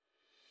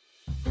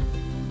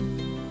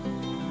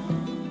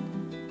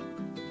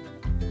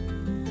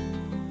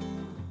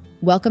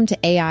Welcome to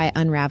AI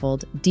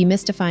Unraveled,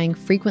 demystifying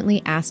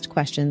frequently asked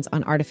questions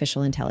on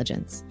artificial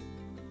intelligence.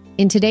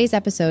 In today's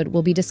episode,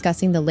 we'll be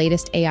discussing the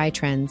latest AI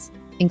trends,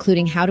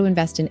 including how to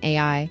invest in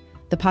AI,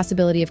 the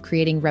possibility of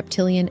creating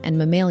reptilian and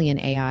mammalian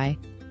AI,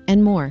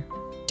 and more.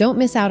 Don't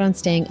miss out on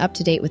staying up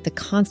to date with the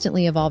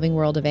constantly evolving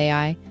world of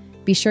AI.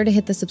 Be sure to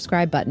hit the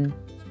subscribe button.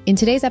 In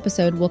today's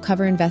episode, we'll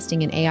cover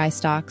investing in AI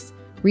stocks,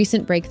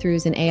 recent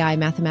breakthroughs in AI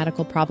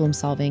mathematical problem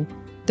solving,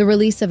 the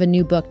release of a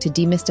new book to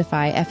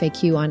demystify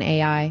FAQ on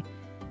AI,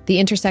 the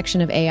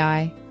intersection of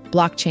AI,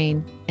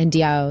 blockchain, and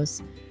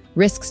DAOs,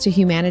 risks to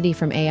humanity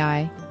from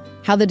AI,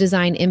 how the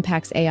design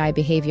impacts AI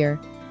behavior,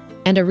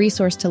 and a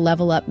resource to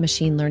level up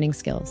machine learning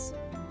skills.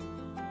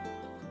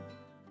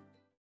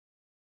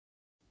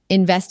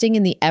 Investing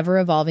in the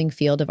ever-evolving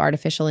field of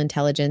artificial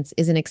intelligence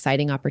is an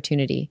exciting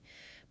opportunity,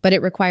 but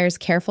it requires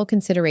careful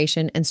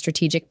consideration and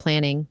strategic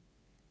planning.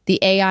 The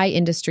AI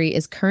industry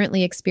is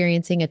currently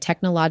experiencing a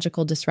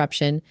technological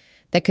disruption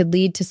that could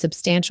lead to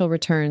substantial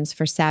returns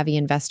for savvy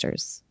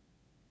investors.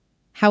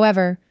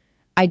 However,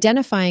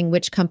 identifying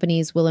which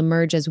companies will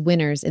emerge as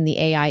winners in the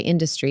AI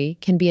industry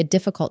can be a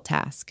difficult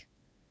task.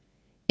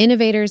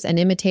 Innovators and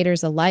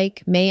imitators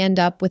alike may end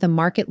up with a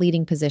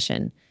market-leading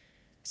position,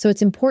 so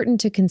it's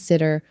important to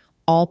consider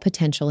all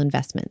potential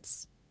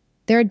investments.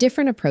 There are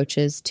different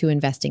approaches to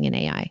investing in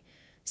AI.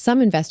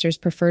 Some investors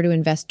prefer to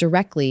invest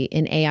directly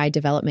in AI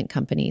development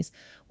companies,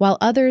 while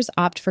others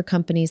opt for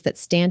companies that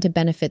stand to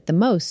benefit the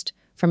most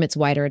from its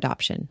wider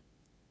adoption.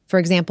 For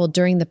example,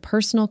 during the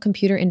personal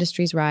computer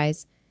industry's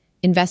rise,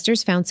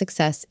 investors found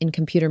success in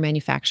computer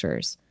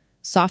manufacturers,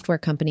 software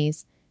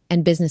companies,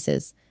 and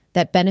businesses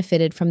that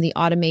benefited from the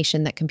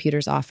automation that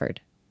computers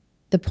offered.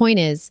 The point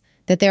is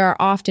that there are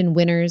often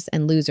winners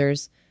and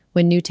losers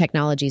when new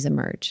technologies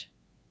emerge.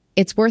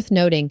 It's worth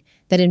noting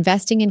that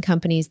investing in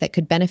companies that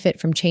could benefit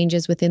from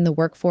changes within the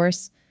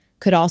workforce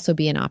could also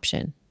be an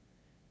option.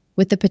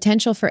 With the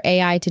potential for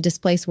AI to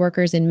displace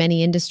workers in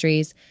many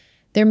industries,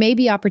 there may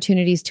be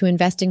opportunities to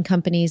invest in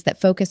companies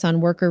that focus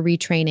on worker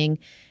retraining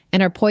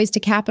and are poised to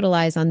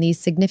capitalize on these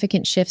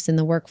significant shifts in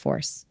the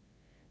workforce.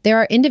 There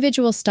are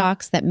individual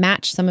stocks that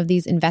match some of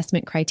these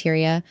investment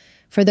criteria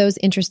for those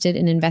interested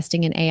in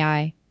investing in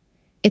AI.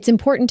 It's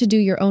important to do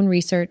your own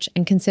research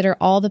and consider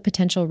all the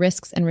potential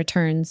risks and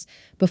returns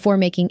before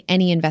making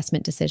any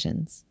investment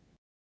decisions.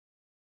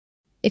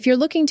 If you're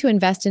looking to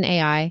invest in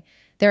AI,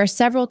 there are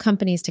several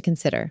companies to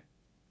consider.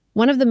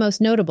 One of the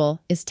most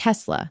notable is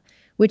Tesla,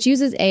 which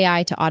uses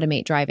AI to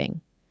automate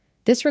driving.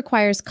 This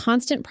requires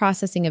constant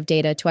processing of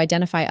data to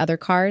identify other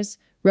cars,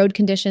 road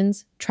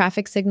conditions,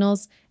 traffic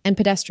signals, and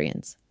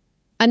pedestrians.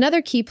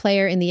 Another key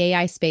player in the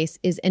AI space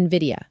is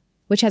NVIDIA,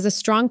 which has a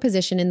strong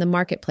position in the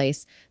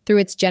marketplace through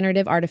its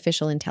generative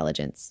artificial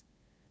intelligence.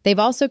 They've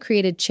also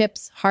created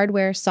chips,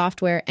 hardware,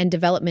 software, and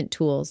development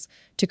tools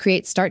to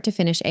create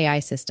start-to-finish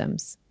AI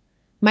systems.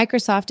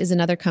 Microsoft is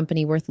another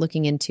company worth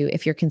looking into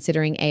if you're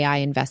considering AI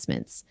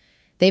investments.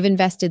 They've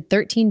invested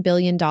 $13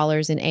 billion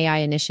in AI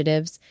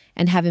initiatives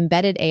and have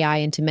embedded AI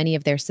into many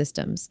of their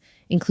systems,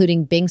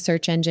 including Bing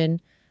search engine,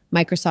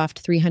 Microsoft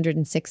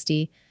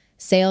 360,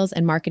 sales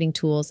and marketing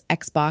tools,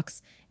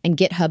 Xbox, and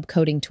GitHub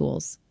coding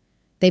tools.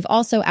 They've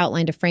also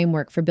outlined a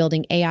framework for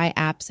building AI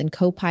apps and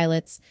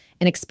co-pilots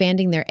and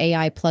expanding their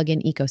AI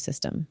plugin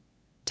ecosystem.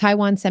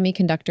 Taiwan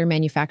Semiconductor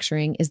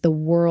Manufacturing is the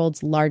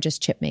world's largest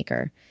chip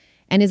maker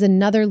and is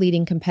another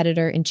leading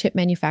competitor in chip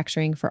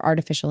manufacturing for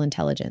artificial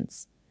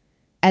intelligence.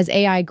 As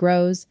AI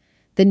grows,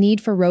 the need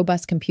for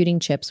robust computing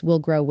chips will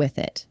grow with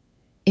it.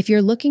 If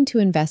you're looking to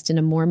invest in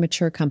a more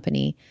mature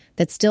company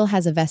that still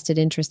has a vested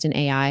interest in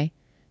AI,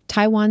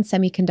 Taiwan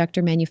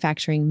Semiconductor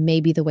Manufacturing may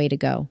be the way to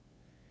go.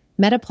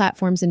 Meta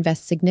Platforms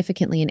invests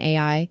significantly in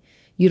AI,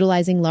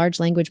 utilizing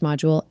large language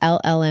module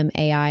 (LLM)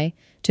 AI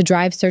to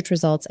drive search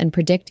results and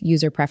predict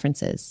user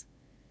preferences.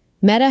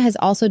 Meta has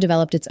also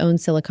developed its own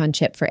silicon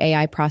chip for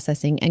AI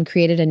processing and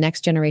created a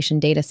next-generation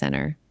data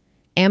center.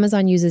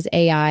 Amazon uses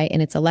AI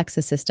in its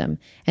Alexa system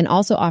and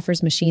also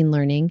offers machine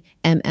learning,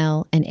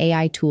 ML, and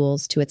AI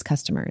tools to its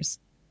customers.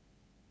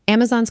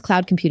 Amazon's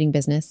cloud computing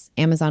business,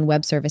 Amazon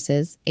Web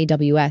Services,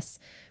 AWS,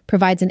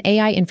 provides an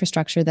AI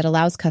infrastructure that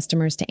allows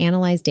customers to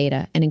analyze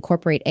data and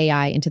incorporate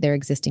AI into their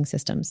existing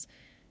systems.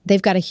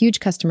 They've got a huge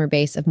customer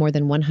base of more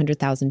than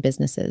 100,000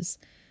 businesses.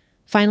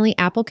 Finally,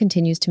 Apple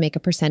continues to make a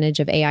percentage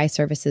of AI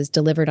services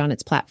delivered on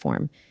its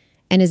platform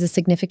and is a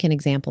significant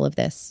example of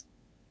this.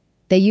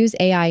 They use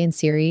AI in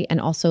Siri and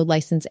also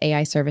license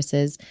AI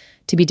services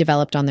to be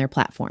developed on their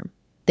platform.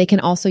 They can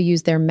also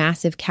use their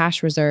massive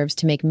cash reserves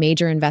to make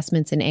major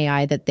investments in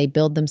AI that they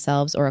build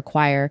themselves or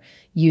acquire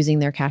using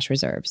their cash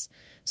reserves.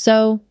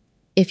 So,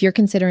 if you're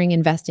considering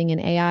investing in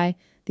AI,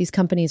 these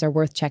companies are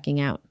worth checking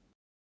out.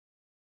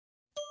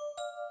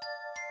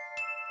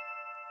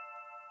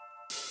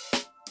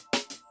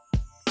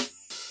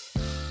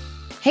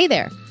 Hey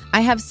there!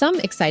 I have some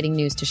exciting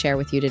news to share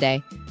with you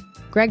today.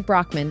 Greg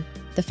Brockman,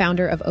 the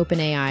founder of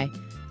OpenAI,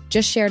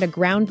 just shared a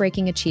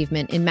groundbreaking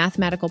achievement in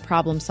mathematical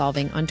problem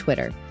solving on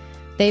Twitter.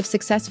 They've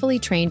successfully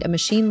trained a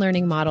machine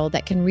learning model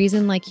that can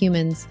reason like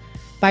humans,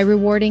 by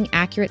rewarding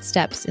accurate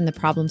steps in the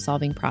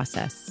problem-solving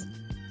process.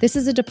 This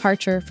is a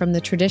departure from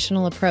the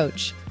traditional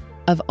approach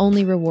of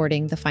only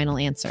rewarding the final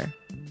answer.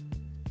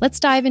 Let's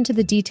dive into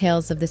the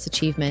details of this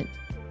achievement.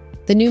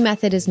 The new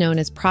method is known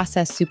as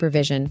process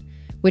supervision,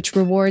 which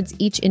rewards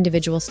each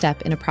individual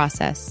step in a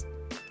process,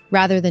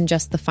 rather than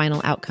just the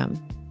final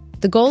outcome.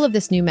 The goal of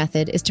this new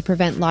method is to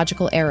prevent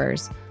logical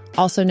errors,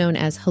 also known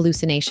as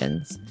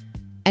hallucinations,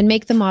 and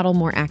make the model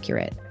more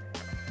accurate.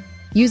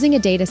 Using a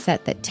data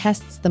set that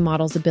tests the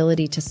model's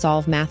ability to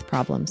solve math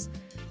problems,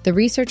 the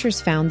researchers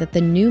found that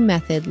the new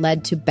method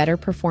led to better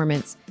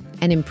performance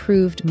and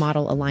improved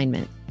model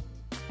alignment.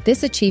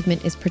 This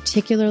achievement is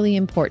particularly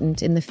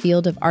important in the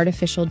field of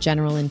artificial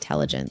general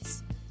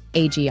intelligence,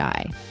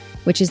 AGI,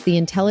 which is the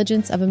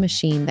intelligence of a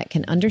machine that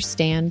can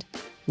understand,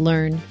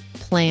 learn,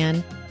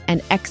 plan,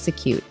 and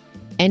execute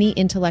any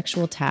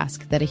intellectual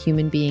task that a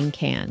human being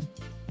can.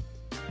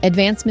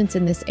 Advancements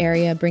in this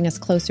area bring us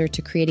closer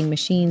to creating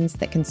machines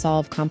that can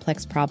solve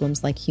complex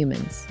problems like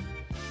humans.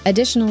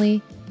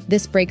 Additionally,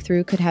 this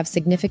breakthrough could have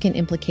significant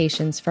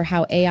implications for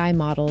how AI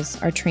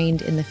models are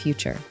trained in the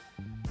future.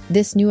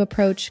 This new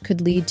approach could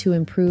lead to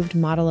improved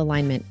model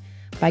alignment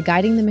by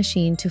guiding the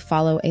machine to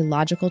follow a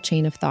logical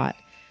chain of thought,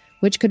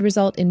 which could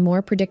result in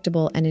more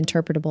predictable and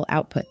interpretable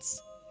outputs.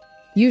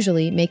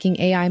 Usually, making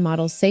AI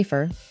models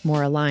safer,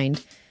 more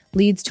aligned,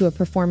 leads to a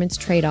performance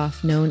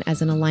trade-off known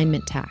as an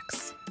alignment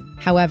tax.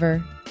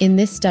 However, in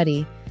this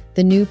study,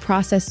 the new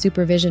process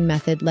supervision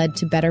method led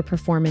to better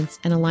performance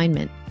and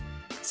alignment,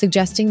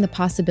 suggesting the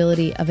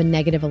possibility of a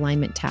negative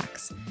alignment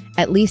tax,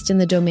 at least in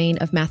the domain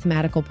of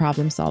mathematical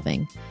problem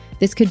solving.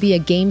 This could be a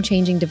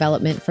game-changing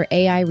development for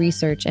AI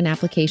research and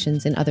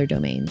applications in other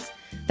domains.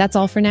 That's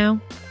all for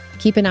now.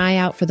 Keep an eye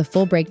out for the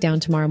full breakdown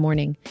tomorrow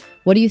morning.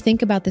 What do you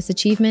think about this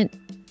achievement?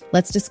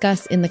 Let's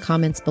discuss in the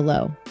comments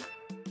below.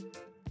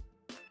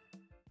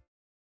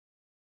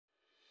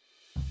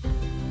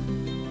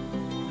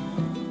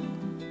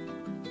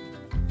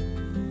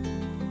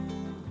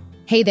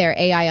 Hey there,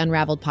 AI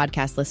Unraveled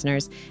podcast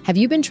listeners. Have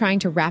you been trying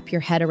to wrap your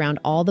head around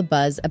all the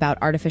buzz about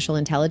artificial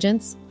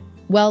intelligence?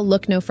 Well,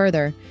 look no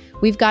further.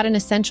 We've got an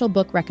essential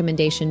book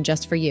recommendation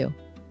just for you.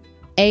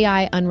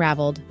 AI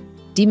Unraveled,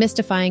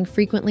 Demystifying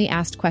Frequently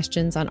Asked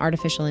Questions on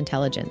Artificial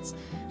Intelligence,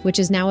 which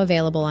is now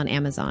available on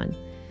Amazon.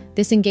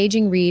 This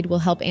engaging read will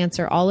help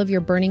answer all of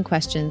your burning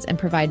questions and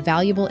provide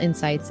valuable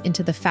insights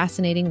into the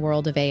fascinating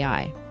world of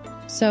AI.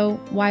 So,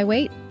 why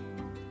wait?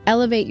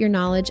 Elevate your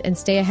knowledge and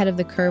stay ahead of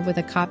the curve with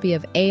a copy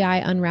of AI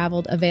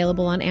Unraveled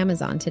available on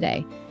Amazon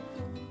today.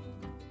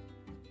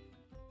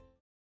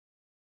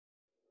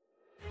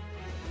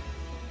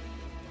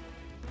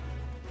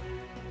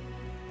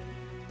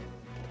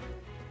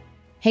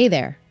 Hey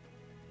there.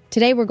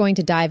 Today we're going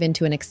to dive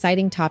into an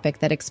exciting topic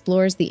that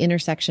explores the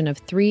intersection of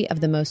three of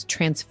the most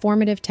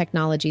transformative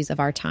technologies of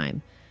our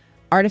time: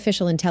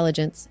 artificial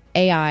intelligence,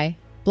 AI,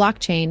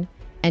 blockchain,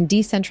 and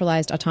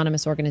decentralized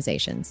autonomous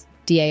organizations,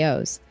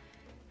 DAOs.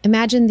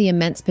 Imagine the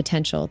immense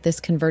potential this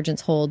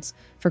convergence holds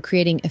for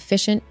creating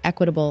efficient,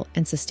 equitable,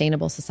 and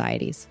sustainable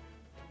societies.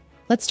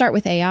 Let's start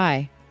with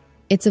AI.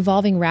 It's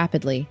evolving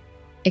rapidly,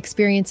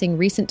 experiencing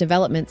recent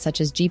developments such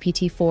as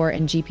GPT-4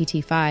 and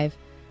GPT-5,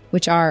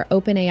 which are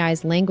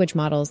OpenAI's language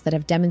models that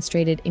have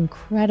demonstrated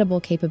incredible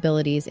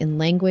capabilities in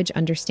language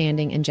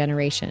understanding and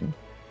generation.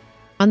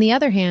 On the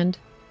other hand,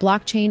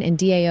 blockchain and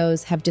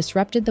DAOs have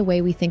disrupted the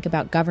way we think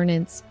about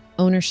governance,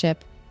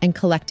 ownership, and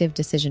collective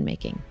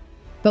decision-making.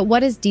 But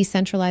what is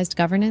decentralized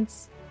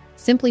governance?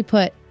 Simply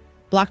put,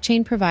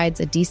 blockchain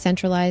provides a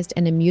decentralized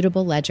and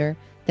immutable ledger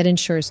that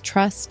ensures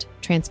trust,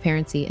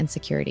 transparency, and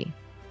security.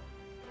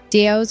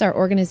 DAOs are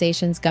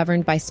organizations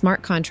governed by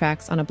smart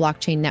contracts on a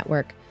blockchain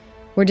network,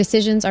 where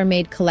decisions are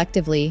made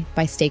collectively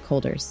by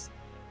stakeholders.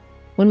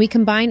 When we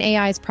combine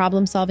AI's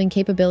problem-solving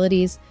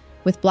capabilities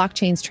with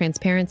blockchain's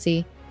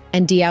transparency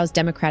and DAO's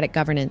democratic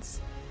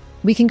governance,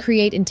 we can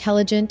create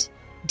intelligent,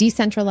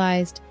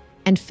 decentralized,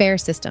 and fair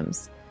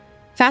systems.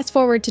 Fast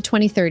forward to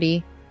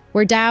 2030,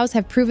 where DAOs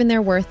have proven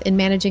their worth in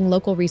managing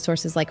local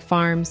resources like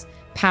farms,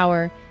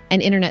 power,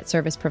 and internet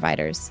service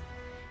providers.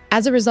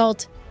 As a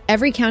result,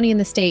 every county in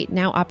the state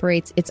now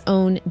operates its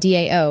own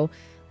DAO,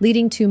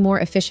 leading to more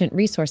efficient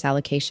resource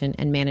allocation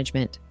and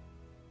management.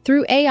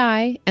 Through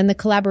AI and the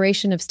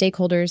collaboration of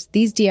stakeholders,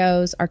 these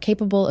DAOs are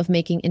capable of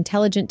making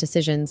intelligent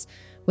decisions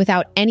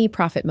without any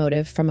profit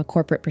motive from a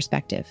corporate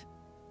perspective.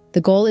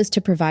 The goal is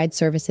to provide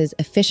services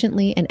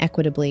efficiently and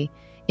equitably,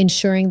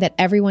 ensuring that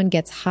everyone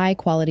gets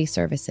high-quality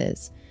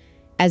services.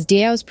 As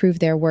DAOs prove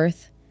their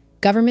worth,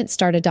 governments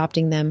start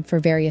adopting them for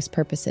various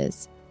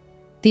purposes.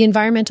 The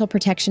Environmental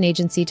Protection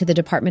Agency to the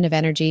Department of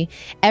Energy,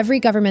 every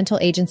governmental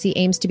agency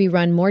aims to be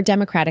run more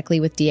democratically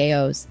with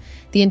DAOs.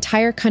 The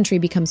entire country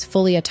becomes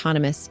fully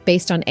autonomous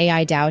based on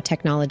AI DAO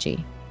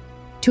technology.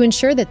 To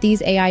ensure that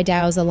these AI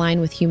DAOs align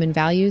with human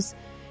values,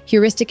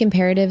 heuristic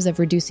imperatives of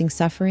reducing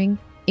suffering,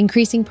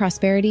 increasing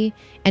prosperity,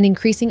 and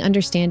increasing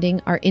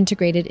understanding are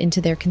integrated into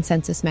their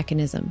consensus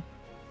mechanism.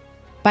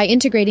 By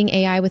integrating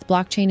AI with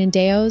blockchain and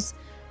DAOs,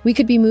 we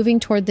could be moving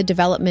toward the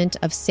development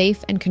of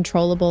safe and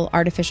controllable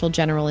artificial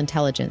general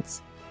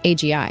intelligence,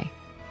 AGI.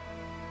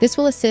 This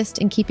will assist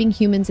in keeping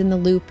humans in the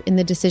loop in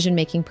the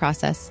decision-making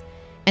process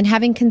and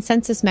having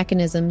consensus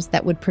mechanisms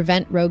that would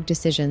prevent rogue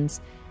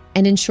decisions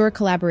and ensure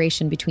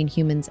collaboration between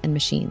humans and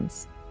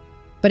machines.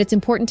 But it's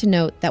important to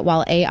note that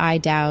while AI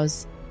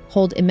DAOs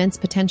hold immense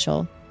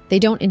potential, they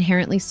don't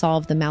inherently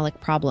solve the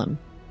Malik problem.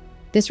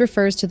 This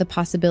refers to the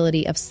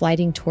possibility of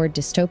sliding toward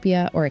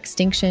dystopia or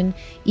extinction,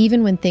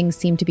 even when things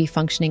seem to be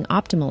functioning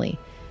optimally.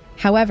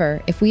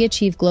 However, if we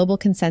achieve global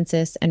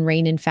consensus and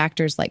rein in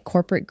factors like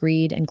corporate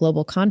greed and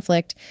global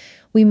conflict,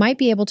 we might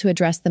be able to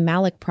address the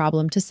Malik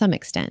problem to some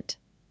extent.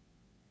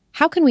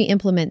 How can we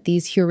implement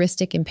these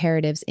heuristic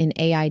imperatives in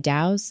AI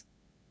DAOs?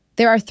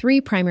 There are three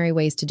primary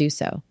ways to do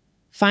so: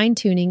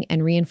 fine-tuning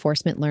and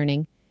reinforcement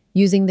learning,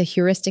 using the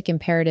heuristic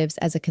imperatives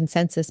as a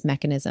consensus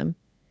mechanism,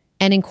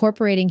 and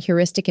incorporating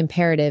heuristic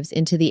imperatives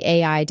into the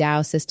AI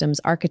DAO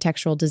system's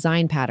architectural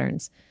design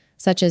patterns,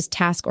 such as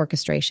task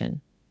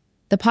orchestration.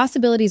 The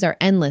possibilities are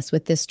endless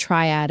with this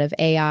triad of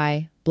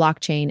AI,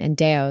 blockchain, and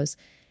DAOs,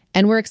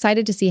 and we're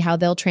excited to see how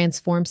they'll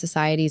transform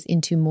societies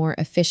into more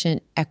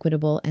efficient,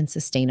 equitable, and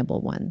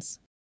sustainable ones.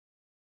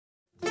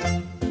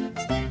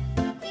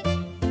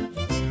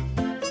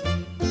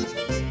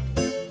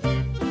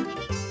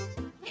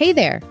 Hey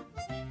there!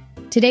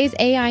 Today's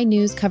AI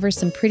news covers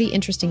some pretty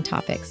interesting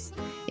topics,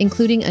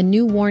 including a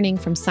new warning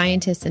from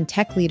scientists and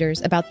tech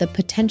leaders about the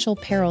potential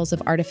perils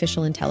of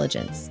artificial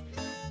intelligence.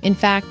 In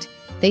fact,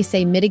 they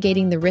say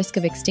mitigating the risk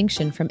of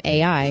extinction from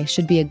AI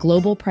should be a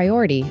global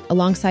priority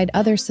alongside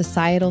other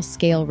societal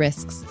scale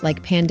risks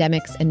like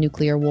pandemics and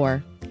nuclear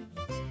war.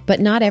 But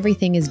not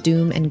everything is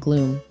doom and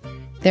gloom.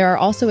 There are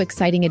also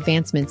exciting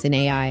advancements in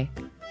AI,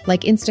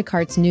 like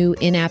Instacart's new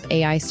in-app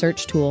AI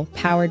search tool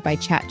powered by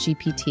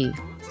ChatGPT.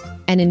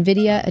 And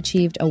NVIDIA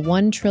achieved a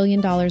 $1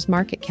 trillion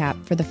market cap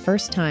for the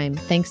first time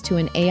thanks to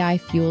an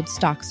AI-fueled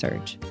stock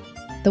surge.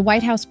 The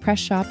White House press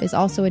shop is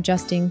also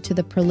adjusting to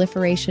the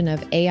proliferation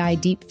of AI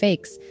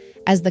deepfakes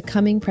as the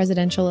coming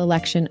presidential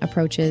election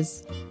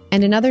approaches.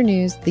 And in other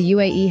news, the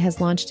UAE has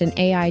launched an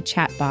AI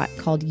chatbot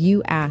called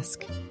You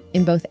Ask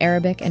in both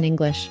Arabic and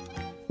English.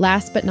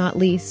 Last but not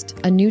least,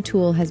 a new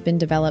tool has been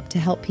developed to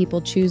help people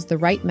choose the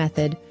right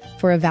method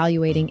for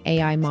evaluating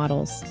AI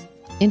models.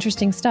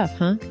 Interesting stuff,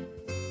 huh?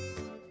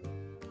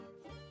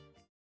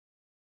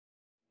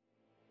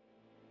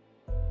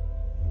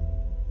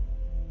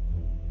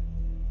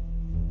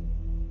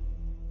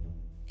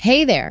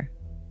 Hey there!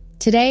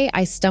 Today,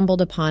 I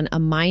stumbled upon a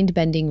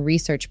mind-bending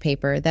research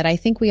paper that I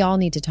think we all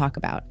need to talk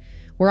about.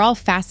 We're all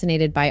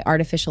fascinated by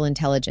artificial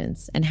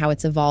intelligence and how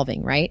it's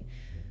evolving, right?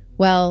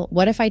 Well,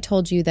 what if I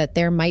told you that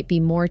there might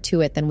be more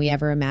to it than we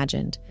ever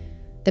imagined?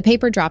 The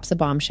paper drops a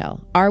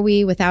bombshell. Are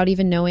we, without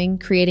even knowing,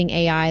 creating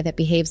AI that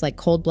behaves like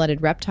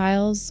cold-blooded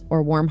reptiles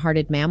or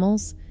warm-hearted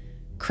mammals?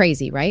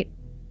 Crazy, right?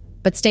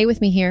 But stay with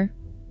me here.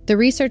 The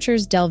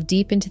researchers delve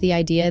deep into the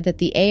idea that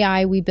the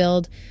AI we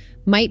build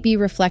might be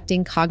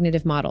reflecting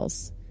cognitive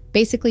models,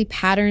 basically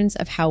patterns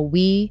of how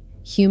we,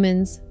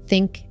 humans,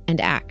 think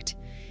and act.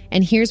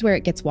 And here's where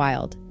it gets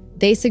wild.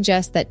 They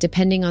suggest that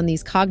depending on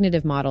these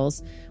cognitive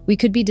models, we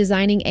could be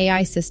designing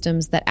AI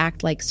systems that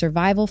act like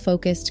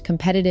survival-focused,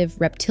 competitive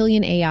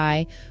reptilian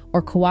AI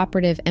or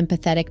cooperative,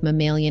 empathetic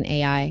mammalian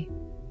AI.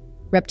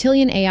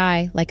 Reptilian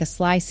AI, like a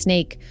sly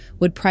snake,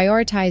 would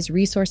prioritize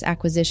resource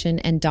acquisition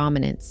and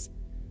dominance.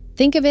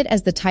 Think of it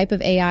as the type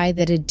of AI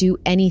that'd do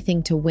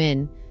anything to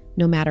win,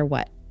 no matter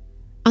what.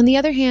 On the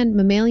other hand,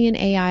 mammalian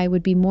AI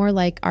would be more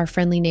like our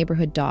friendly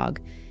neighborhood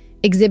dog,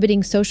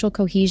 exhibiting social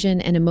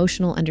cohesion and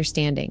emotional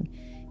understanding.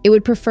 It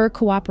would prefer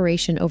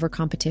cooperation over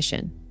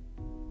competition.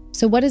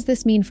 So what does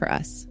this mean for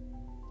us?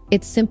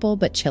 It's simple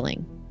but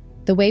chilling.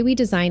 The way we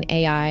design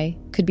AI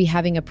could be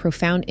having a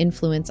profound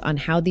influence on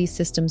how these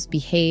systems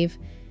behave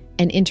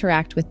and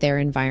interact with their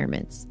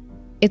environments.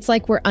 It's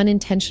like we're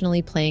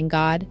unintentionally playing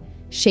God,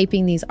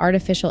 shaping these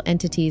artificial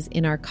entities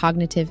in our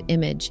cognitive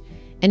image.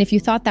 And if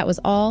you thought that was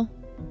all,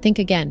 think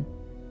again.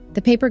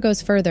 The paper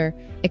goes further,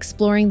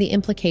 exploring the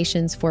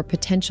implications for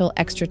potential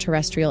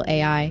extraterrestrial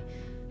AI.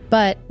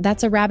 But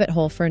that's a rabbit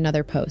hole for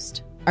another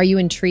post. Are you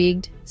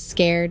intrigued,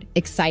 scared,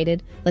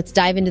 excited? Let's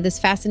dive into this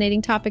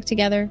fascinating topic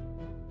together.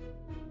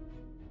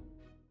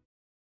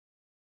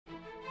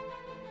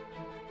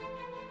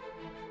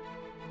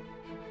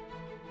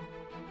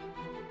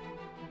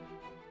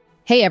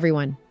 Hey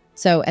everyone.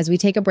 So as we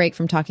take a break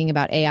from talking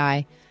about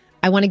AI,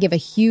 I want to give a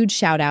huge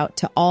shout out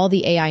to all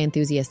the AI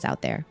enthusiasts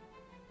out there.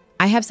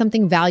 I have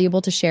something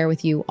valuable to share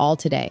with you all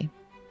today.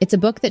 It's a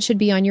book that should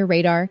be on your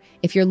radar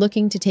if you're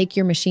looking to take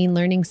your machine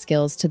learning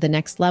skills to the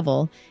next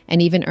level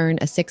and even earn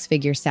a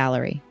six-figure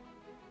salary.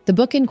 The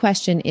book in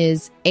question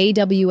is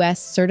AWS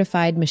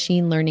Certified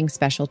Machine Learning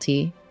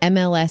Specialty,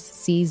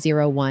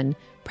 MLSC01,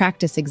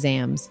 Practice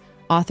Exams,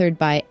 authored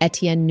by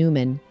Etienne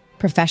Newman,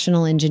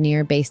 professional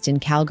engineer based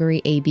in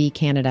Calgary, AB,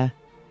 Canada.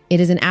 It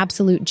is an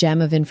absolute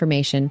gem of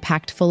information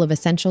packed full of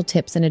essential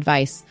tips and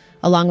advice,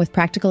 along with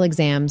practical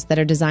exams that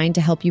are designed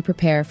to help you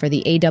prepare for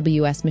the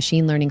AWS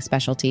Machine Learning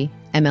Specialty,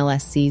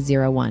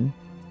 MLSC01,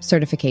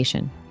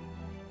 certification.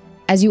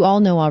 As you all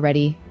know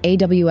already,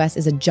 AWS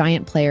is a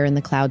giant player in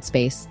the cloud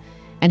space,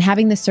 and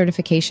having this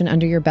certification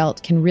under your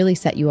belt can really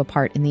set you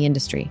apart in the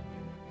industry.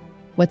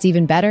 What's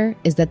even better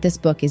is that this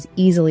book is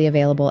easily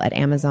available at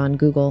Amazon,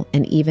 Google,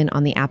 and even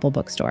on the Apple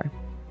Bookstore.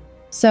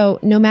 So,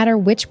 no matter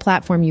which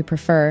platform you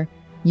prefer,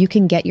 you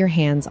can get your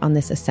hands on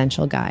this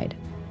essential guide.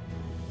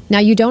 Now,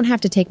 you don't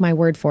have to take my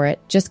word for it.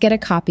 Just get a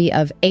copy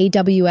of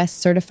AWS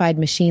Certified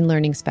Machine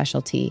Learning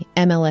Specialty,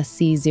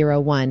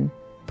 MLSC 01,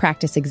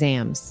 Practice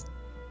Exams,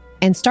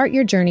 and start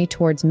your journey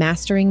towards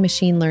mastering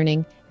machine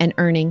learning and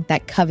earning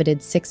that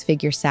coveted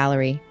six-figure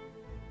salary.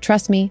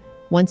 Trust me,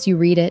 once you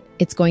read it,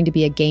 it's going to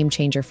be a game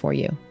changer for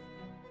you.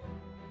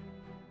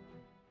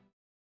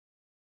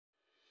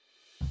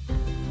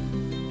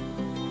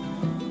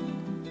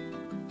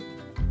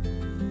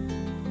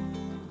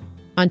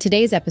 On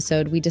today's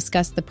episode, we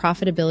discussed the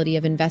profitability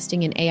of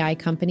investing in AI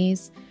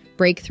companies,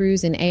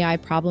 breakthroughs in AI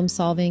problem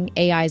solving,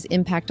 AI's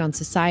impact on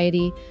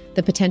society,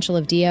 the potential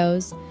of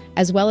DAOs,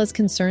 as well as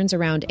concerns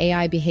around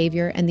AI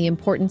behavior and the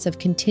importance of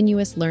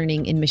continuous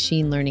learning in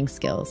machine learning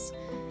skills.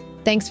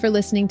 Thanks for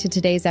listening to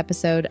today's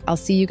episode. I'll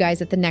see you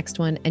guys at the next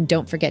one, and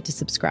don't forget to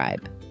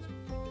subscribe.